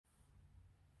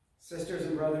Sisters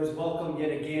and brothers, welcome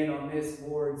yet again on this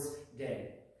Lord's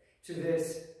Day to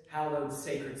this hallowed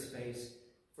sacred space,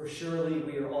 for surely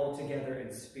we are all together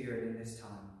in spirit in this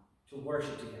time to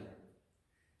worship together.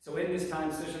 So in this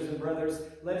time, sisters and brothers,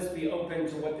 let us be open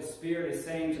to what the Spirit is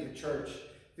saying to the church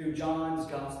through John's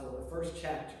Gospel, the first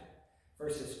chapter,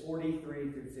 verses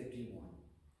 43 through 51.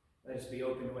 Let us be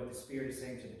open to what the Spirit is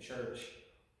saying to the church,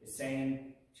 is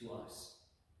saying to us.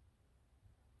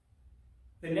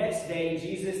 The next day,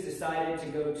 Jesus decided to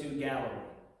go to Galilee.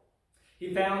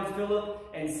 He found Philip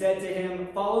and said to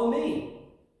him, "Follow me."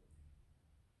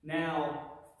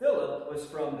 Now, Philip was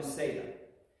from Bethsaida,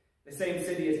 the same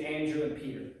city as Andrew and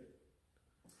Peter.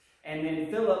 And then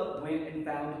Philip went and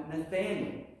found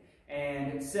Nathanael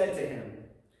and said to him,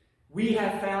 "We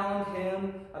have found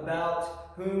him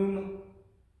about whom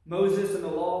Moses and the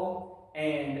law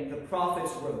and the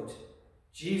prophets wrote,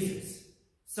 Jesus,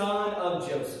 son of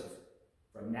Joseph,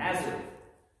 from Nazareth."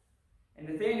 And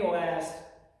Nathanael asked,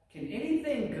 "Can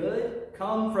anything good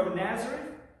come from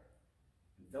Nazareth?"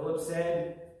 And Philip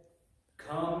said,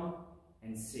 "Come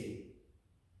and see."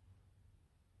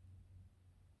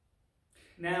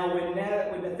 Now, when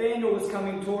Nathanael was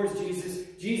coming towards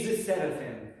Jesus, Jesus said of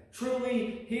him,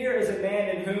 "Truly, here is a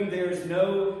man in whom there is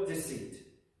no deceit."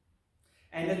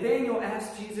 And Nathanael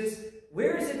asked Jesus,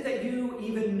 "Where is it that you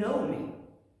even know me?"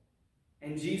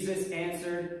 And Jesus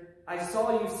answered, "I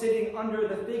saw you sitting under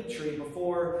the fig tree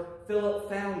before Philip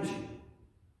found you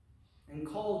and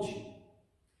called you."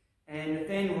 And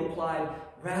Nathanael replied,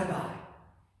 "Rabbi,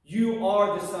 you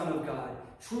are the Son of God.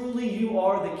 Truly, you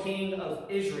are the King of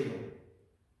Israel."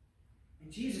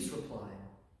 And Jesus replied,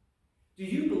 "Do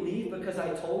you believe because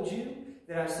I told you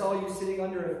that I saw you sitting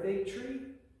under a fig tree?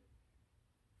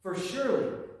 For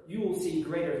surely you will see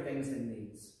greater things than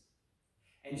these."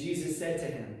 And Jesus said to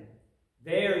him,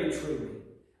 "Very truly,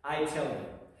 I tell you,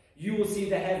 you will see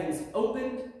the heavens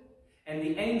opened and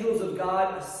the angels of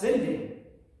God ascending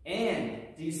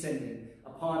and descending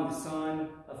upon the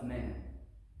Son of Man."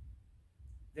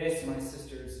 This, my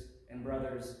sisters and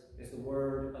brothers, is the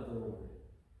word of the Lord.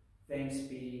 Thanks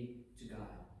be to God.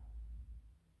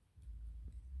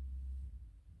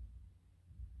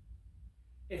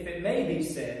 If it may be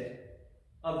said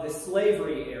of the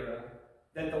slavery era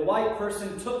that the white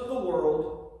person took the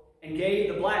world and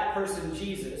gave the black person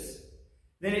Jesus,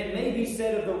 then it may be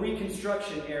said of the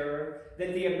Reconstruction era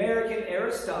that the American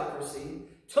aristocracy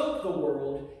took the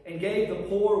world and gave the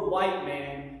poor white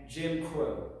man Jim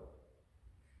Crow.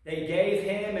 They gave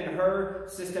him and her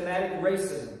systematic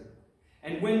racism,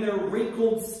 and when their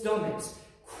wrinkled stomachs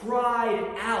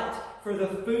cried out for the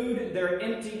food their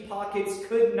empty pockets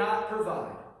could not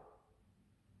provide,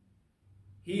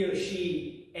 he or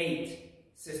she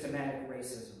ate systematic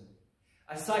racism,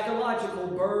 a psychological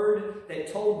bird that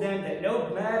told them that no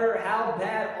matter how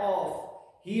bad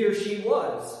off he or she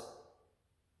was,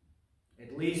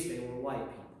 at least they were white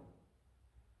people,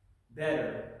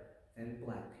 better than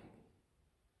black people.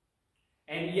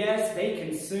 And yes, they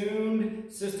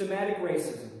consumed systematic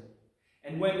racism.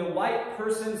 And when the white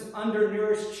person's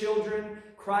undernourished children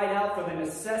cried out for the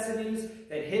necessities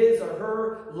that his or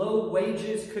her low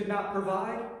wages could not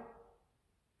provide,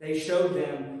 they showed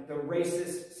them the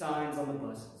racist signs on the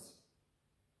buses.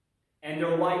 And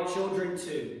their white children,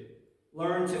 too,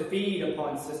 learned to feed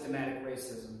upon systematic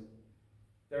racism,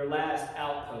 their last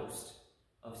outpost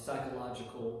of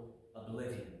psychological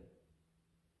oblivion.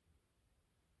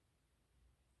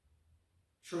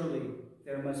 Truly,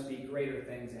 there must be greater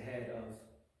things ahead of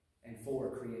and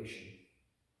for creation.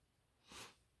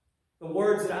 The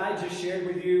words that I just shared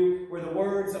with you were the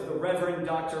words of the Reverend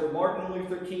Dr. Martin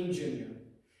Luther King Jr.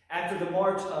 after the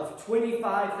march of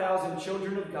 25,000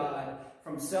 children of God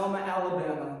from Selma,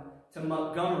 Alabama to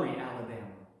Montgomery,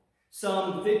 Alabama,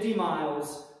 some 50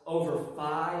 miles over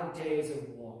 5 days of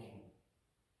walking.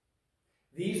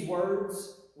 These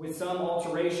words, with some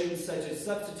alterations such as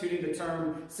substituting the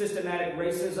term systematic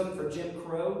racism for Jim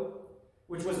Crow,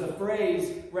 which was the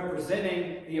phrase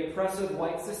representing the oppressive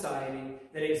white society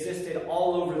that existed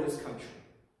all over this country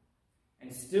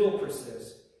and still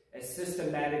persists as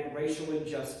systematic racial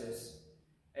injustice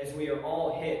as we are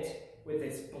all hit with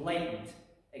its blatant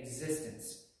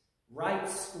existence right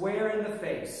square in the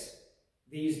face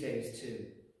these days too.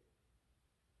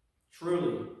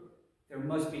 Truly, there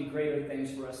must be greater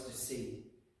things for us to see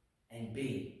and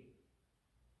be.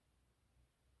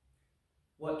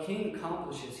 What King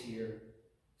accomplishes here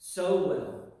so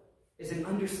well is an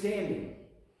understanding.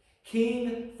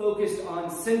 King focused on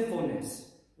sinfulness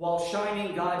while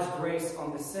shining God's grace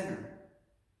on the sinner.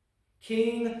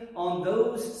 King, on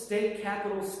those state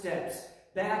capitol steps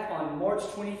back on March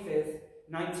 25th,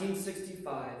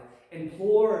 1965,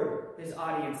 implored his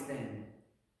audience then,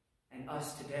 and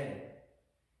us today,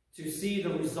 to see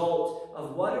the result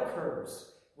of what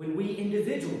occurs when we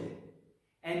individually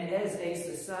and as a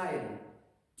society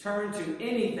turn to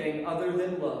anything other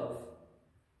than love,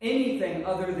 anything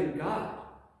other than God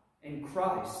and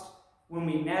Christ when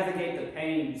we navigate the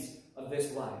pains of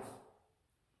this life.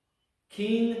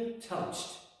 King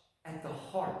touched at the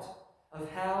heart of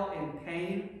how in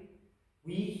pain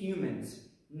we humans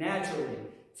naturally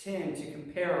tend to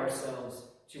compare ourselves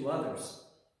to others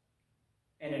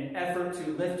in an effort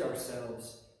to lift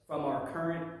ourselves from our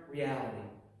current reality.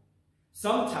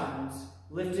 Sometimes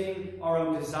lifting our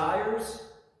own desires,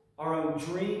 our own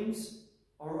dreams,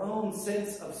 our own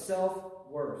sense of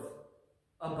self-worth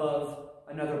above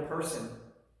another person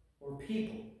or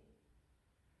people,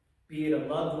 be it a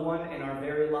loved one in our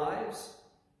very lives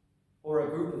or a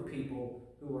group of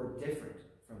people who are different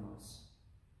from us.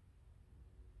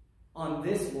 On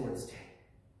this Lord's Day,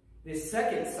 this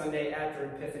second Sunday after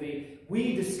Epiphany,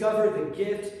 we discover the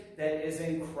gift that is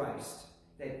in Christ,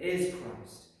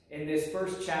 in this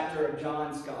first chapter of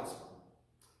John's Gospel,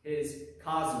 his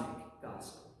cosmic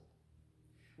gospel.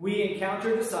 We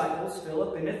encounter disciples,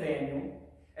 Philip and Nathanael,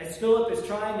 as Philip is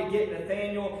trying to get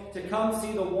Nathanael to come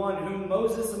see the one whom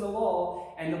Moses and the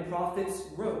law and the prophets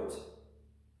wrote.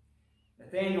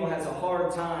 Nathanael has a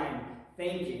hard time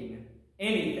thinking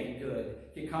anything good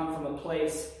can come from a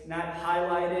place not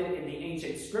highlighted in the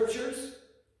ancient scriptures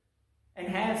and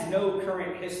has no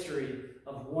current history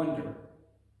of wonder.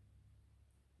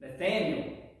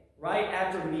 Nathanael, right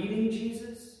after meeting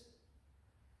Jesus,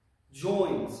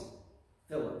 joins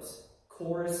Philip's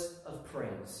chorus of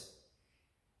praise.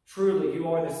 Truly, you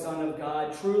are the Son of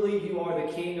God. Truly, you are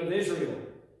the King of Israel.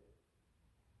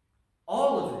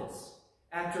 All of this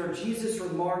after Jesus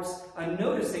remarks on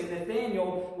noticing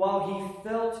Nathanael while he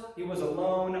felt he was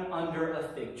alone under a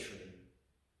fig tree.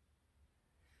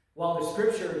 While the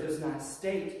scripture does not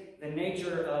state the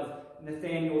nature of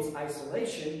Nathanael's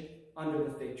isolation under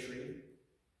the fig tree,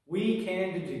 we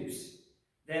can deduce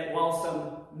that while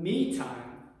some me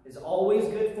time is always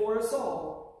good for us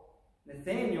all,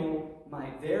 Nathanael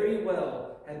might very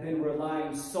well have been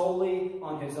relying solely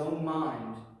on his own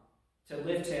mind to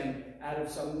lift him out of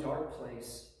some dark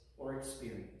place or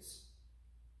experience.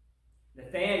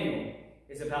 Nathanael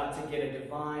is about to get a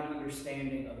divine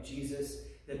understanding of Jesus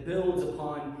that builds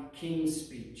upon King's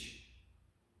speech.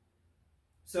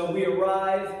 So we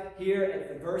arrive here at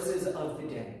the verses of the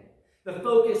day, the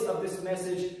focus of this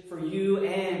message for you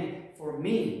and for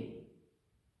me.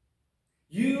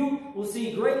 You will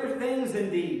see greater things than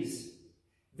these.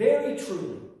 Very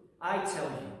truly, I tell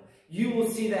you, you will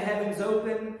see the heavens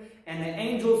open and the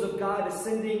angels of God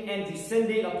ascending and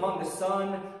descending upon the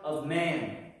Son of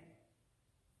Man.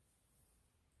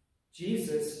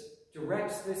 Jesus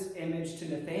directs this image to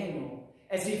Nathanael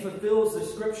as he fulfills the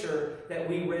scripture that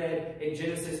we read in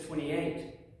Genesis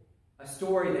 28, a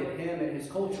story that him and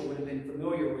his culture would have been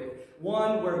familiar with,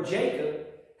 one where Jacob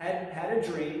had a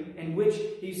dream in which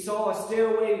he saw a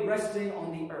stairway resting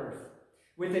on the earth,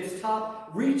 with its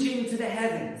top reaching to the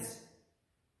heavens,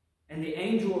 and the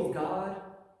angel of God,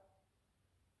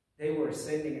 they were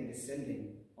ascending and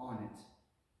descending on it.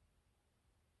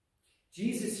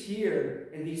 Jesus here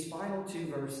in these final two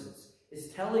verses is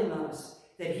telling us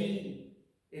that it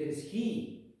is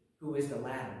he who is the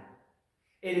ladder.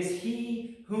 It is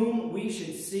he whom we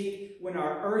should seek when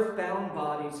our earthbound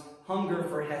bodies hunger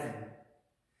for heaven,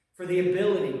 for the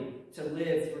ability to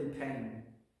live through pain.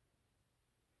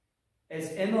 As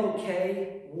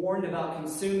MLK warned about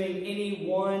consuming any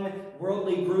one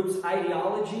worldly group's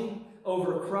ideology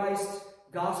over Christ's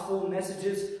gospel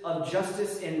messages of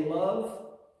justice and love,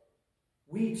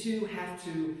 we too have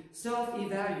to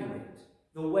self-evaluate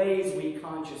the ways we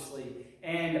consciously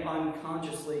and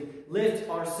unconsciously lift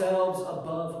ourselves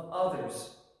above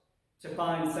others to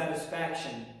find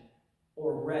satisfaction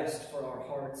or rest for our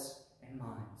hearts and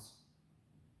minds.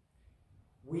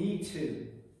 We too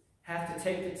have to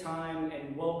take the time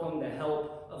and welcome the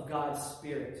help of God's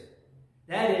Spirit.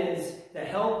 That is, the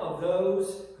help of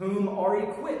those whom are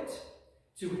equipped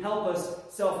to help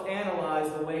us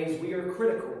self-analyze the ways we are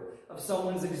critical of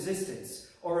someone's existence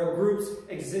or a group's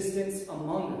existence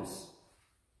among us.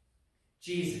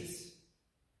 Jesus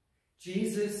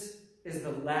is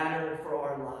the ladder for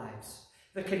our lives,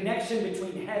 the connection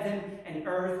between heaven and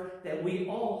earth that we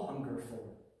all hunger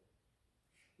for.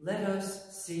 Let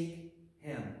us seek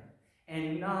him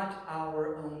and not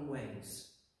our own ways.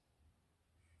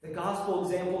 The gospel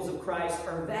examples of Christ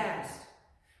are vast.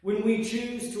 When we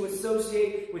choose to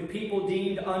associate with people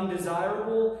deemed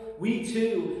undesirable, we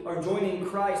too are joining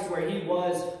Christ where he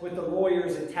was with the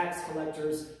lawyers and tax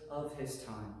collectors of his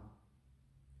time.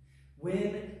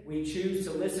 When we choose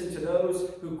to listen to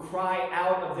those who cry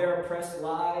out of their oppressed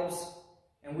lives,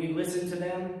 and we listen to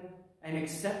them and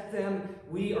accept them,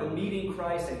 we are meeting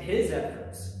Christ in his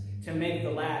efforts to make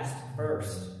the last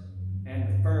first and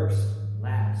the first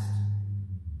last.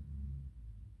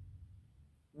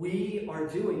 We are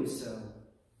doing so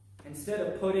instead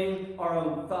of putting our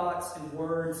own thoughts and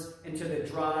words into the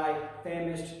dry,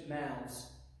 famished mouths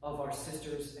of our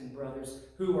sisters and brothers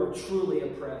who are truly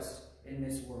oppressed in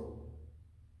this world.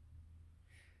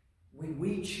 When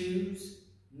we choose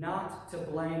not to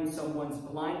blame someone's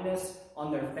blindness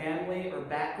on their family or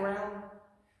background,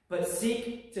 but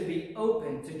seek to be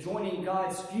open to joining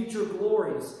God's future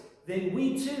glories, then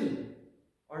we too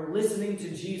are listening to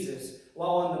Jesus while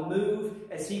on the move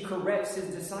as he corrects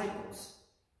his disciples.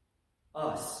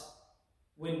 Us,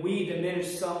 when we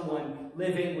diminish someone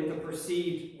living with a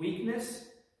perceived weakness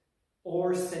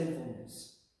or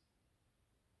sinfulness.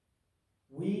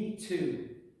 We too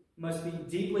must be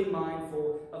deeply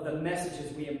mindful of the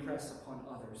messages we impress upon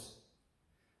others.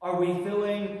 Are we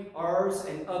filling ours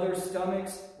and others'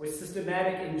 stomachs with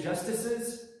systematic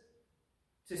injustices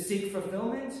to seek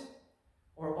fulfillment?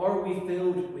 Or are we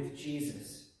filled with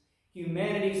Jesus,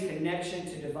 humanity's connection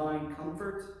to divine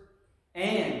comfort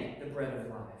and the bread of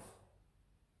life?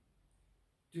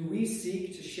 Do we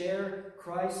seek to share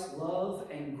Christ's love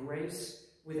and grace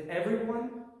with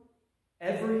everyone,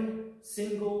 every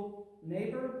single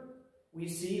neighbor we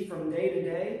see from day to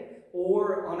day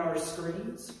or on our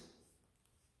screens?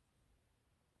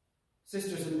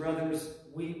 Sisters and brothers,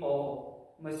 we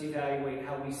all must evaluate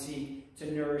how we seek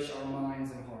to nourish our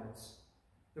minds and hearts.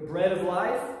 The bread of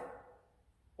life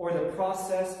or the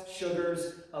processed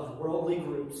sugars of worldly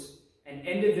groups and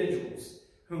individuals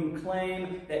whom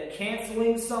claim that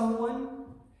canceling someone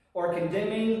or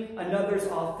condemning another's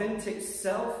authentic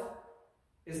self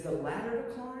is the ladder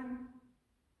to climb?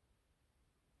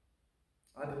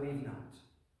 I believe not.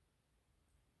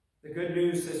 The good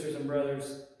news, sisters and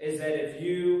brothers, is that if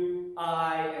you,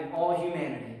 I, and all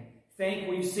humanity think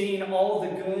we've seen all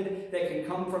the good that can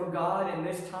come from God in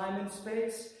this time and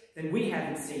space, then we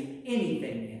haven't seen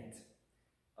anything yet,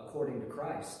 according to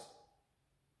Christ.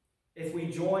 If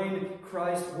we join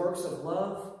Christ's works of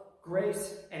love,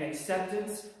 grace, and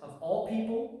acceptance of all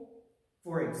people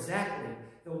for exactly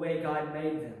the way God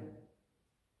made them,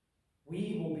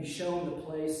 we will be shown the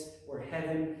place where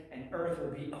heaven and earth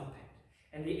will be opened,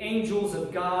 and the angels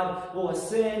of God will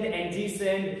ascend and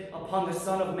descend upon the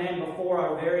Son of Man before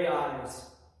our very eyes.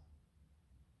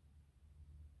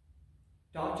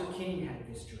 Dr. King had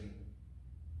this dream,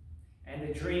 and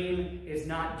the dream is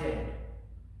not dead.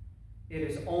 It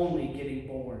is only getting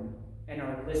born in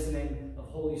our listening of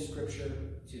Holy Scripture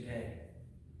today.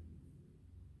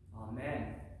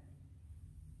 Amen.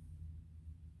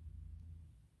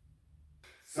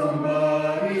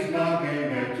 Somebody's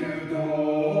knocking at your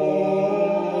door.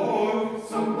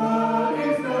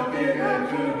 Somebody's knocking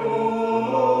at your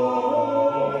door.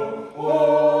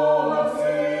 Oh,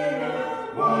 sinner,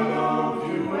 why don't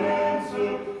you answer?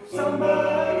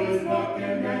 Somebody's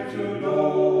knocking at your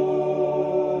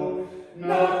door.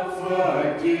 Knocks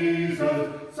like Jesus.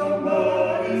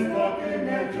 Somebody's knocking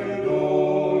at your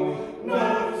door.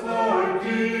 Knocks like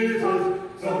Jesus.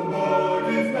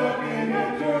 Somebody's knocking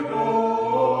at your door.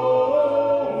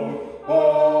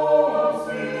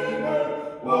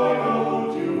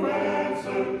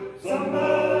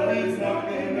 Somebody's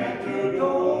knocking at your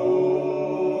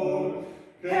door.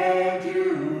 Can't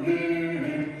you hear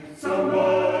him?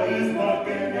 Somebody's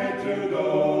knocking at your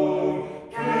door.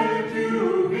 Can't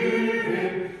you hear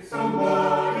him?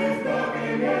 Somebody's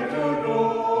knocking at your door.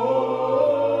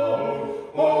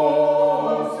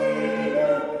 Oh,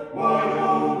 sinner, why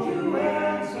don't you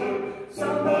answer?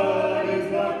 Somebody's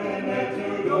knocking at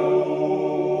your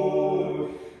door.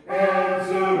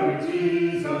 Answer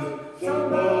Jesus.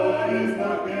 Somebody's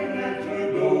knocking at your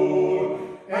door.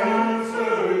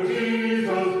 Answer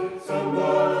Jesus.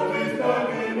 Somebody's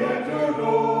knocking at your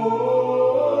door.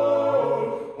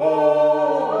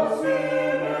 Oh,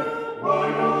 sinner, why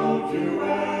don't you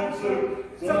answer?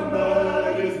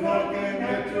 Somebody's knocking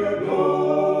at your door.